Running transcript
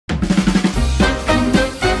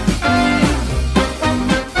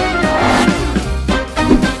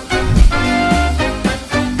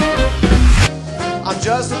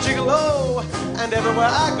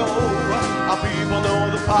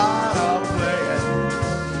part of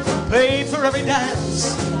playing. Paid for every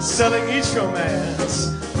dance, selling each romance.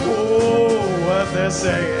 Oh, what they're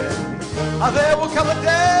saying. There will come a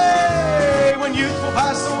day when youth will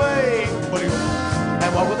pass away.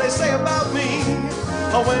 And what will they say about me?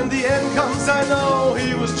 When the end comes, I know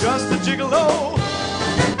he was just a gigolo.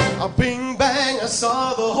 A bing bang, I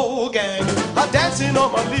saw the whole gang dancing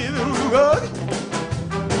on my living rug.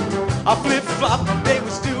 A flip flop, they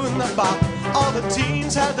was doing the bop. All the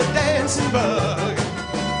teens had the dancing bug.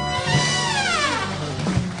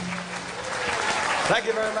 Thank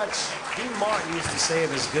you very much. Dean Martin used to say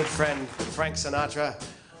of his good friend Frank Sinatra,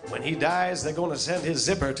 when he dies, they're going to send his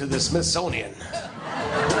zipper to the Smithsonian.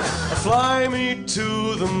 Fly me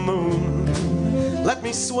to the moon, let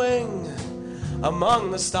me swing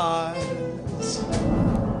among the stars.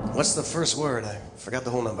 What's the first word? I forgot the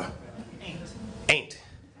whole number. Ain't.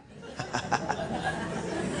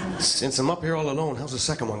 Since I'm up here all alone, how's the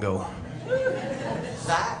second one go?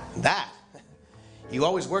 That. You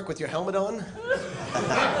always work with your helmet on?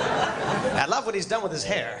 I love what he's done with his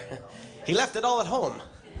hair. He left it all at home.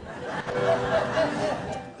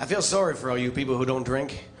 I feel sorry for all you people who don't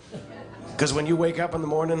drink. Because when you wake up in the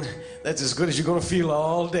morning, that's as good as you're going to feel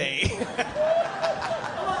all day.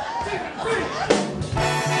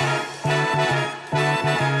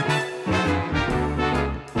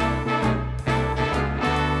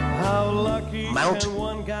 Mount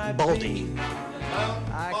Baldy.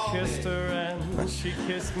 I kissed her and she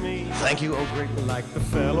kissed me. Thank you, oh great. Like the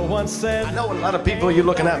fellow once said. I know a lot of people, you're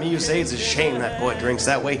looking at me, you say it's a shame that boy drinks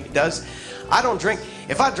that way. He does. I don't drink.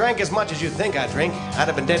 If I drank as much as you think I drink, I'd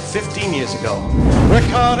have been dead 15 years ago. We're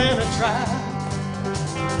caught in a trap.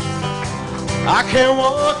 I can't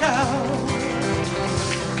walk out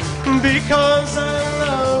because I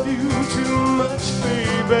love you too much,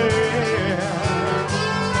 baby.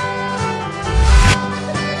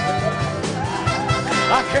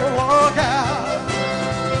 I can't walk out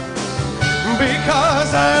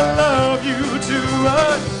because I love you too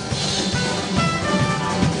much.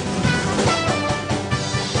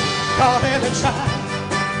 Caught in a trap.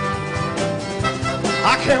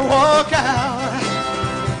 I can't walk out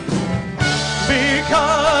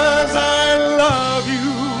because I love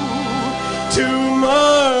you too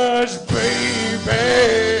much, baby.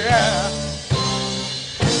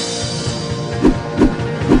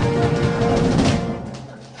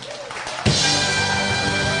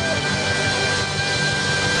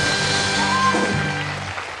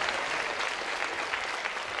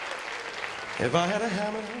 If I had a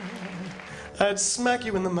hammer, I'd smack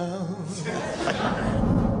you in the mouth.